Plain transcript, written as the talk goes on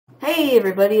Hey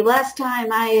everybody, last time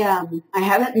I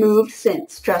haven't moved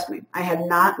since. Trust me, I have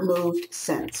not moved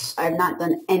since. I have not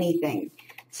done anything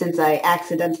since I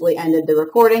accidentally ended the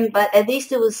recording, but at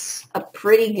least it was a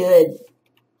pretty good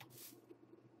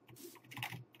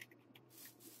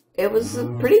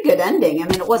ending. I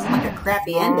mean, it wasn't like a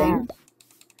crappy ending.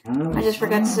 I just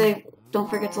forgot to say, don't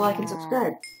forget to like and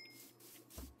subscribe.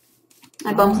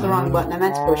 I bumped the wrong button. I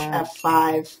meant to push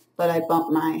F5, but I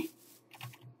bumped my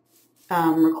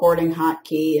recording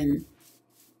hotkey and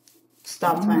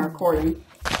stopped my recording.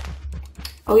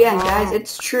 Oh yeah, and guys,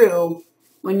 it's true.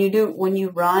 When you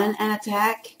run an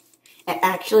attack, it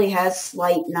actually has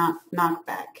slight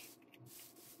knockback.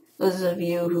 Those of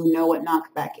you who know what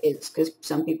knockback is, because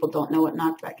some people don't know what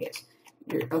knockback is.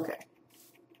 Okay,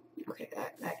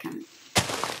 that kind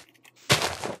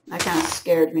of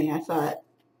scared me. I thought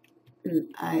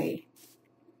I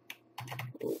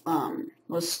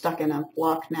was stuck in a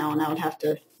block now, and I would have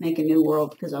to make a new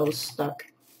world because I was stuck,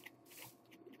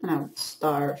 and I would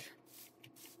starve.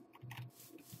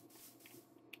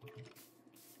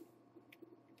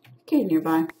 Okay,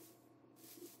 nearby.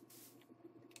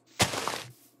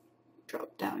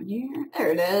 Drop down here.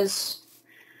 There it is.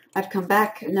 I've come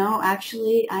back. No,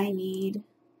 actually, I need.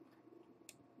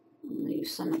 I'm gonna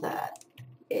use some of that.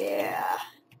 Yeah.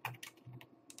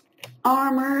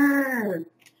 Armor.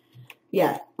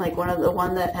 Yeah, like one of the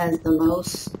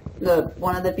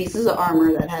pieces of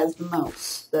armor that has the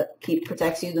most, that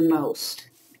protects you the most.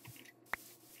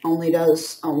 Only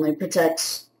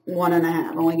protects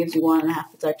 1.5, only gives you 1.5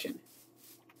 protection.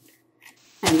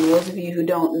 And those of you who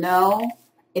don't know,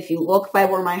 if you look by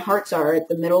where my hearts are at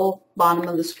the bottom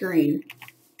of the screen,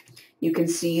 you can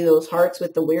see those hearts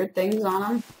with the weird things on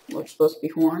them, which are supposed to be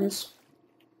horns.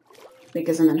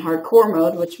 Because I'm in hardcore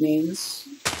mode, which means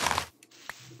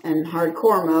in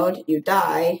hardcore mode, you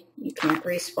die, you can't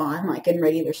respawn like in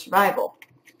regular survival.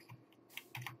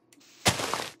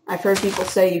 I've heard people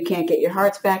say you can't get your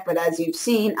hearts back, but as you've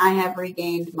seen, I have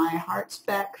regained my hearts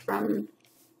back from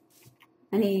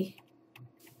any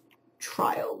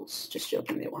trials. Just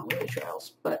joking, they weren't really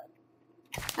trials, but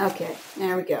okay,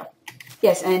 there we go.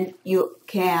 Yes, and you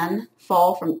can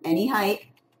fall from any height.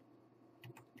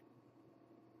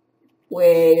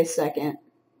 Wait a second.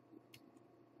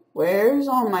 Where's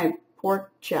all my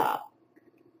pork chop?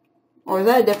 Or is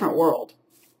that a different world?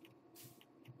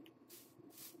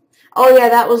 Oh yeah,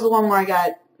 that was the one where I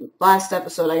got, last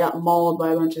episode, I got mauled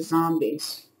by a bunch of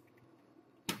zombies.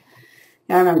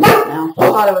 Yeah, I remember that now. I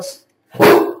thought it was...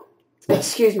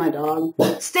 Excuse my dog.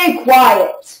 Stay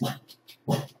quiet!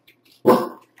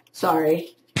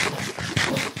 Sorry.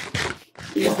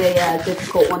 He's a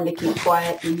difficult one to keep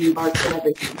quiet, and he barks at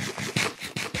everything.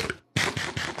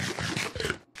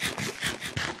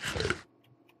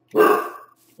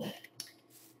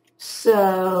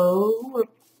 So, we're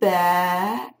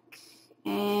back,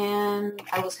 and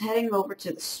I was heading over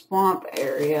to the swamp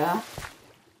area.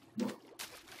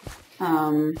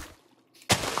 I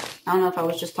don't know if I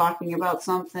was just talking about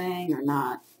something or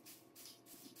not.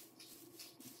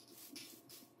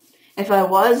 If I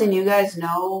was, and you guys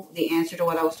know the answer to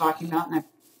what I was talking about, and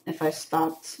if I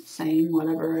stopped saying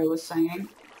whatever I was saying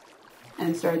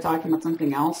and started talking about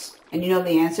something else, and you know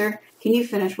the answer, can you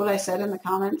finish what I said in the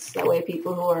comments? That way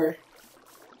people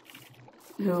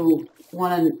who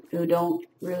don't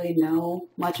really know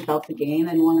much about the game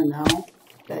and want to know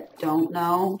that don't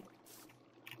know,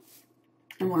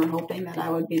 and we're hoping that I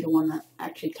would be the one that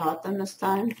actually taught them this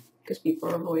time because people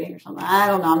are avoiding or something. I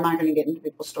don't know. I'm not going to get into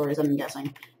people's stories. I'm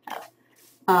guessing.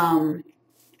 I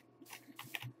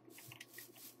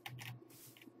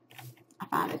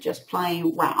find it just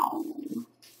plain wrong.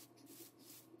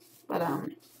 But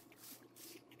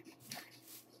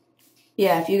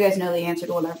yeah, if you guys know the answer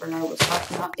to whatever I was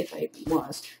talking about, if I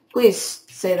was, please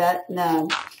say that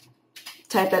and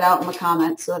type that out in the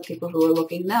comments so that people who are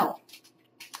looking know.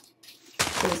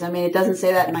 Because, I mean, it doesn't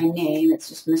say that in my name. It's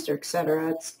just Mr. Etc.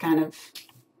 It's kind of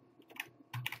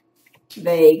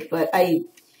vague, but I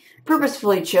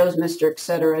purposefully chose Mr.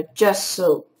 Etc.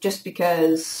 just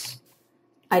because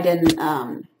I didn't,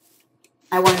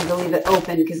 I wanted to leave it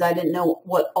open because I didn't know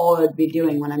what all I would be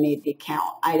doing when I made the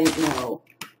account. I didn't know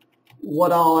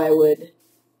what all I would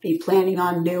be planning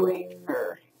on doing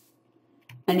or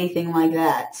anything like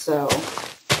that. So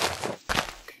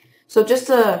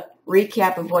just a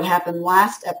recap of what happened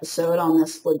last episode on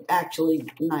this actually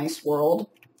nice world.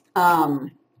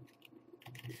 I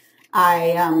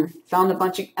found a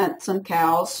bunch of some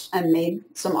cows and made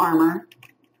some armor,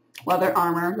 leather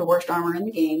armor, the worst armor in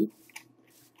the game.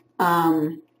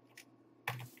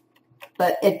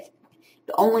 But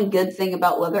the only good thing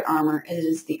about leather armor is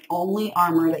it's the only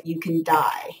armor that you can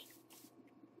dye.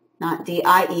 Not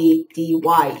D-I-E,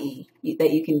 D-Y-E,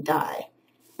 that you can dye.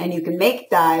 And you can make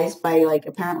dyes by, like,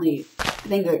 apparently, I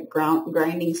think they're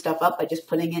grinding stuff up by just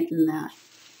putting it in the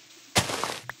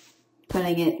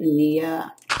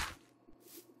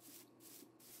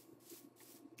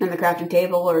crafting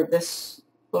table, or this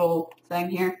little thing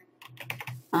here.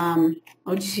 Oh,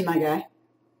 did you see my guy?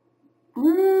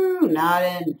 Ooh,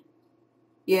 nodding.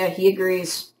 Yeah, he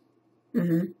agrees.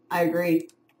 I agree.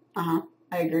 I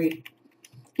agree.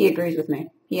 He agrees with me.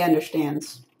 He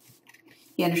understands.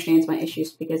 He understands my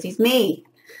issues because he's me.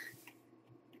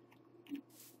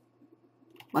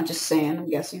 Bunch of sand, I'm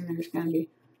guessing there's going to be...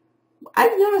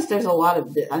 I've noticed there's a lot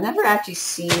of this. I've never actually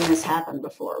seen this happen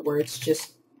before, where it's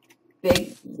just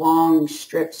big, long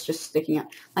strips just sticking out.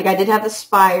 Like, I did have the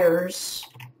spires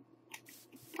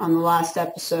on the last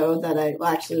episode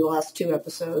actually the last 2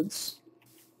 episodes.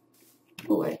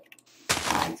 Oh, wait.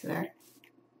 Flags there.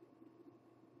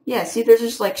 Yeah, see, there's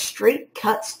just, like, straight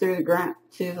cuts through the ground,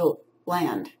 through the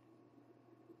land.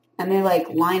 And they, like,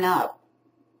 line up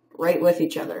right with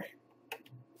each other.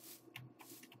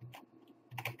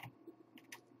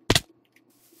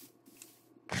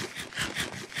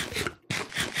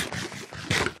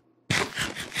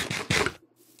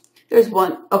 There's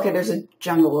one... Okay, there's a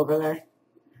jungle over there.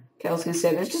 Okay, I was going to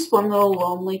say, there's just one little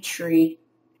lonely tree.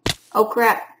 Oh,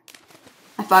 crap.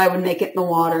 I thought I would make it in the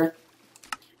water.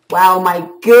 Wow, my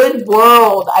good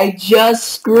world. I just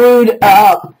screwed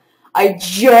up. I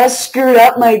just screwed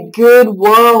up my good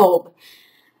world.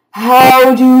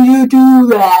 How do you do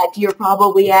that? You're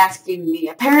probably asking me.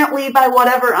 Apparently by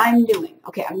whatever I'm doing.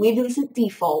 Okay, I'm leaving this at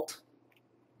default.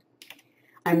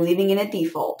 I'm leaving it at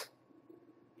default.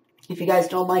 If you guys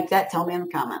don't like that, tell me in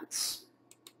the comments.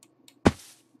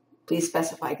 Please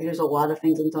specify, because there's a lot of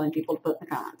things I'm telling people to put in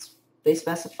the comments. Please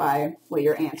specify what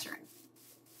you're answering.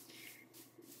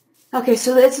 Okay,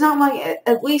 so it's not like,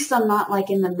 at least I'm not like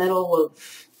in the middle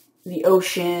of the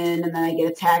ocean and then I get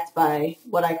attacked by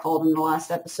what I called in the last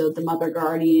episode the Mother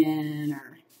Guardian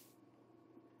or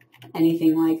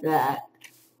anything like that,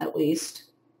 at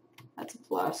least. That's a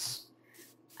plus.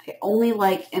 I only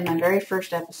like, in my very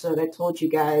first episode, I told you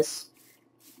guys,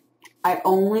 I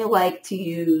only like to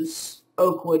use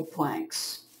oak wood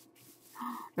planks.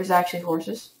 There's actually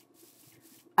horses.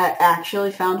 I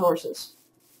actually found horses.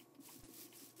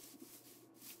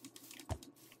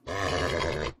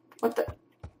 What the?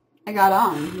 I got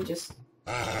on. He just...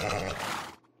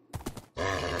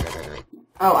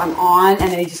 Oh, I'm on,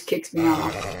 and then he just kicks me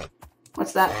off.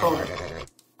 What's that for?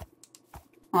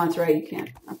 Oh, that's right, you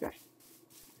can't. Okay.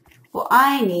 Well,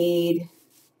 I need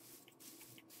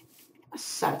a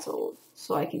saddle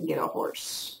so I can get a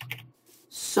horse.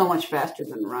 So much faster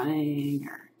than running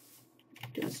or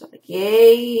doing stuff like,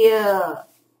 yeah!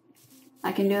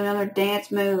 I can do another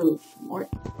dance move. More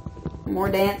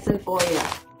dancing for you.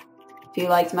 If you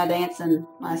liked my dancing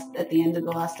at the end of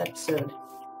the last episode.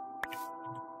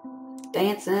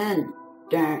 Dancing.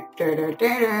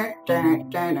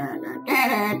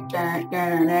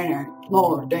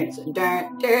 More dancing.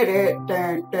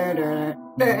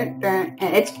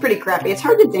 And it's pretty crappy. It's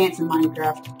hard to dance in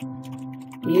Minecraft.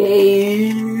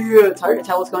 Yeah, it's hard to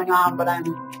tell what's going on, but I'm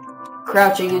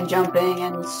crouching and jumping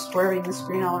and swerving the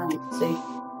screen all around. See?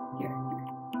 Here.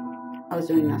 I was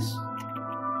doing this.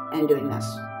 And doing this.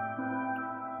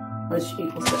 Which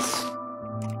equals this.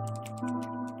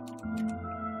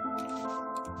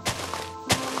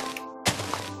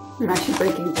 I'm actually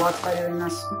breaking blocks by doing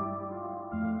this.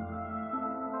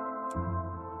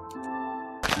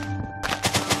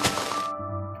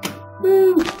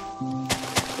 Woo!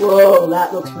 Whoa,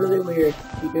 that looks really weird.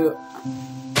 You go.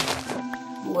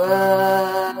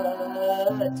 What?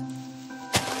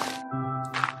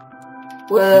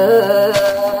 What?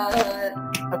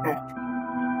 Okay.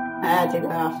 I had to take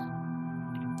that off.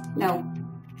 No.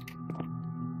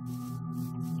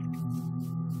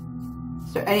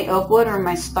 Is there any oak wood, or am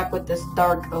I stuck with this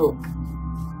dark oak?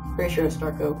 Pretty sure it's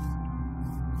dark oak.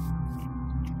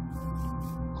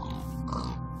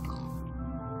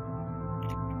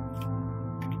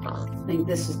 I think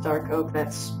this is dark oak,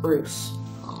 that's spruce.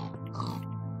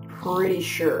 Pretty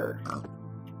sure.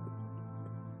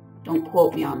 Don't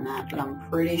quote me on that, but I'm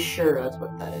pretty sure that's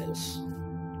what that is.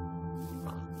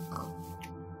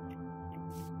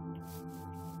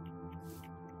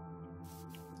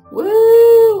 Woo!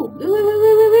 Woo, woo, woo,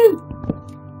 woo, woo, woo!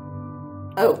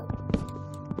 Oh.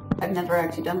 I've never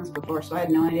actually done this before, so I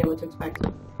had no idea what to expect.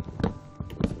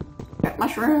 Got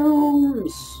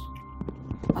mushrooms!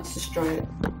 Let's destroy it.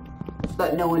 So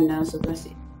that no one knows of this.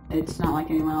 It's not like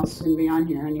anyone else is going to be on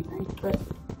here or anything, but...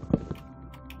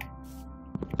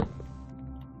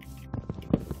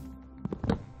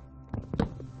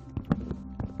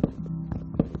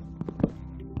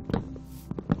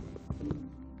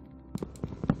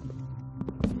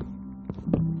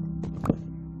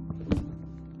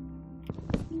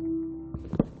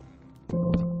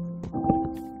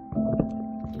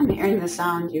 hearing the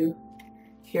sound you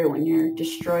hear when you're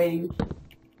destroying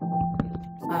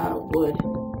wood.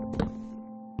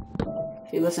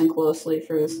 If you listen closely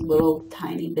for this little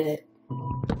tiny bit,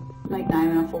 like not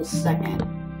even a full second,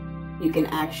 you can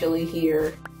actually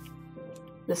hear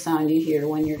the sound you hear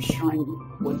when you're destroying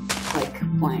wood, like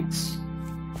planks.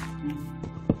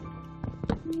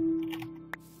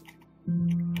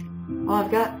 Well,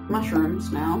 I've got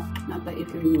mushrooms now. Not that you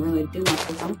can really do much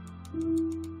with them.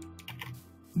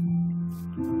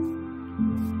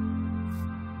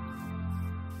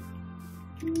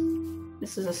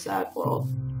 This is a sad world.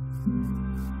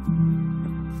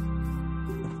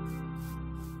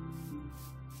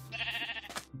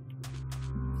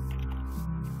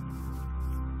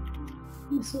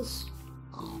 This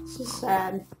is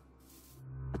sad.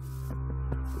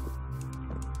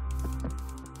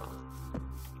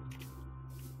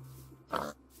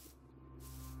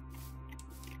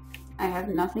 I have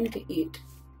nothing to eat.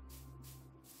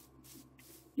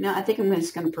 You know, I think I'm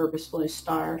just gonna purposefully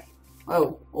starve.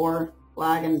 Oh, or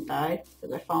lag and die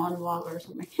because I fall in lava or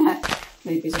something.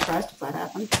 Maybe be surprised if that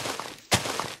happened.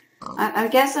 I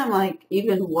guess I'm like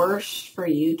even worse for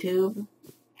YouTube.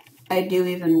 I do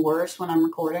even worse when I'm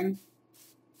recording.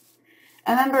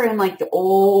 I remember in like the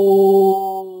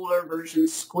older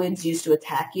versions, squids used to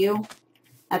attack you.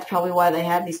 That's probably why they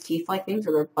have these teeth-like things,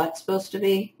 or their butt's supposed to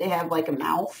be. They have like a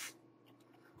mouth.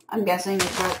 I'm guessing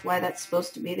that's why that's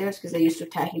supposed to be there, is because they used to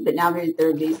attack you. But now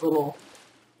they're these little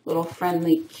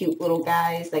friendly, cute little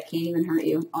guys that can't even hurt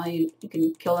you. You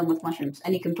can kill them with mushrooms,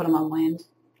 and you can put them on land.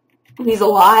 And he's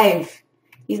alive.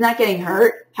 He's not getting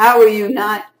hurt. How are you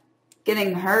not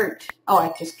getting hurt? Oh,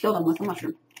 I just killed him with a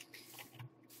mushroom.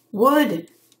 Wood.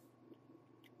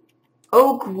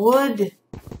 Oak wood.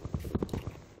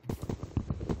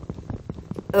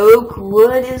 Oak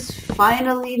wood is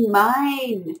finally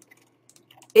mine.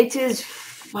 It is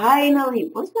finally...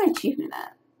 What's my achievement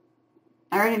at?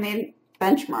 I already made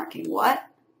benchmarking. What?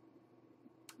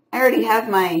 I already have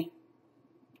my...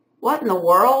 What in the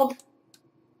world?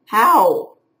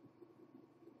 How?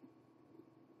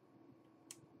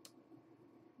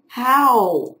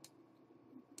 How?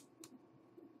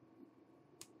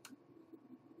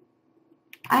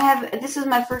 This is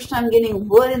my first time getting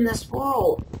wood in this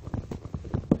world.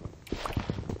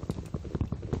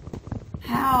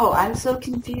 How? I'm so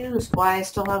confused why I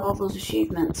still have all those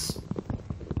achievements.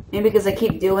 Maybe because I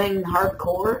keep doing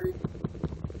hardcore?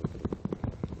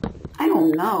 I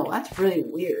don't know. That's really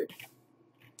weird.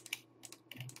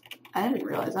 I didn't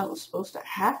realize that was supposed to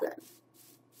happen.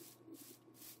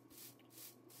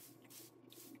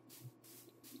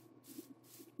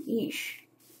 Yeesh.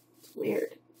 It's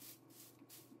weird.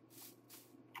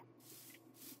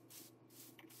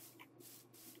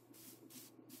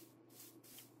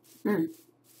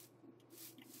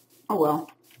 Oh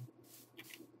well.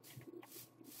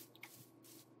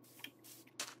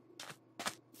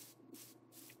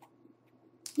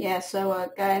 Yeah,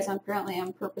 so guys, I'm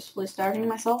purposefully starving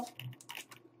myself.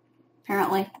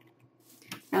 Apparently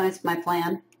it's my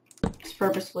plan. Just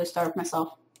purposefully starve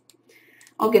myself.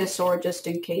 I'll get a sword just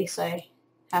in case I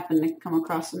happen to come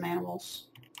across some animals.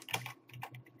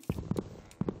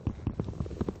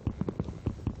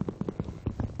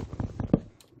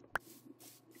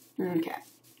 Okay.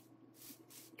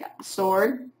 Got my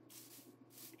sword.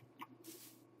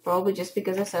 Probably just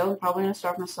because I said I'm probably going to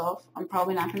starve myself. I'm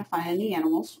probably not going to find any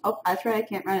animals. Oh, that's right, I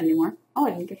can't run anymore. Oh,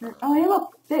 I didn't get hurt. Oh, hey,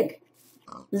 look, pig.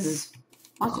 This is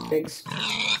lots of pigs.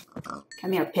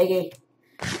 Come here, piggy.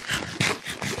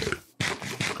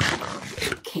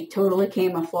 Totally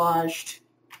camouflaged.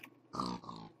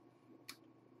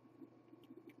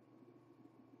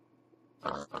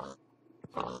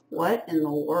 What in the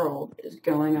world is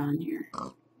going on here?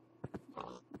 Because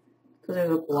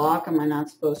there's a block, am I not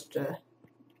supposed to...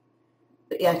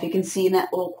 But yeah, if you can see in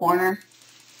that little corner,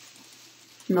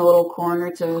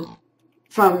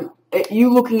 from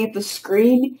you looking at the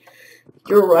screen,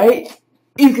 you're right.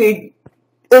 You could,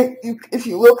 if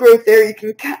you look right there, you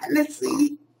can kind of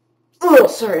see. Oh,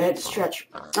 sorry, I had to stretch.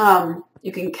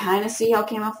 You can kind of see how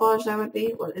camouflaged that would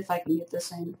be. What if I can get the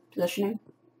same positioning?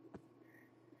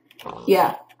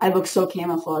 Yeah, I look so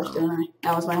camouflaged, don't I?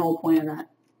 That was my whole point of that.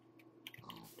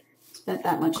 Spent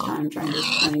that much time trying to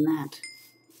explain that.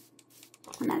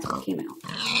 And that's what came out.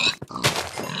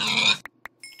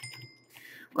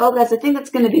 Well, guys, I think that's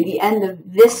going to be the end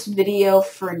of this video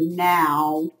for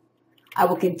now. I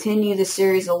will continue the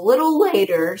series a little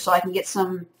later so I can get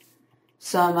some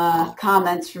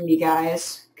comments from you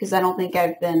guys, because I don't think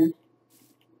I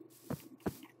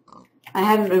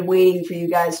haven't been waiting for you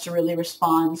guys to really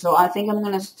respond. So I think I'm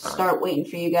going to start waiting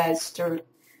for you guys to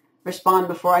respond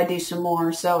before I do some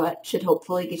more. So that should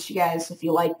hopefully get you guys, if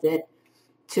you liked it,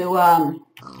 to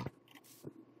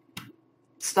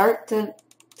start to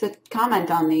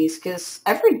comment on these, because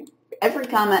every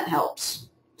comment helps.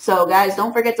 So guys,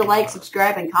 don't forget to like,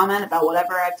 subscribe, and comment about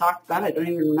whatever I've talked about. I don't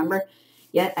even remember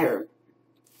yet.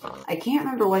 I can't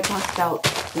remember what I talked about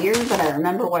here, but I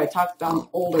remember what I talked about in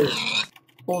older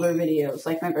videos,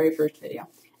 like my very first video.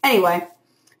 Anyway,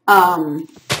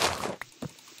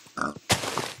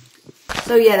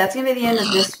 so yeah, that's gonna be the end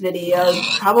of this video.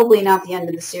 Probably not the end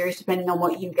of the series, depending on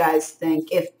what you guys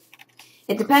think. If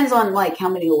it depends on like how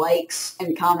many likes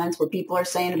and comments what people are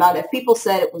saying about it. If people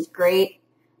said it was great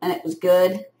and it was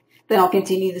good, then I'll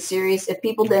continue the series. If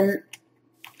people didn't,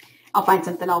 I'll find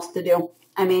something else to do.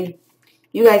 I mean,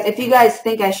 you guys, if you guys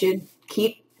think I should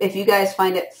keep, if you guys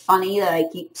find it funny that I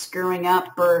keep screwing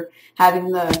up or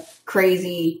having the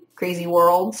crazy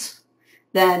worlds,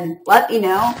 then let me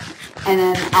know, and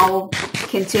then I'll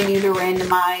continue to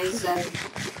randomize and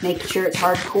make sure it's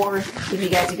hardcore, give you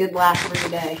guys a good laugh for your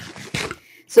day.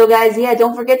 So guys, yeah,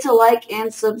 don't forget to like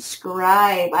and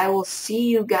subscribe. I will see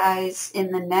you guys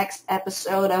in the next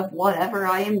episode of whatever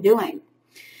I am doing.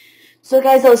 So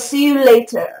guys, I'll see you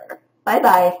later.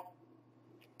 Bye-bye.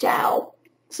 Ciao.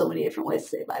 So many different ways to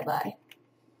say bye-bye.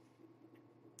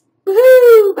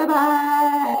 Woohoo!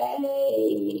 Bye-bye!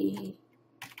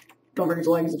 Don't forget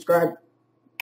to like and subscribe.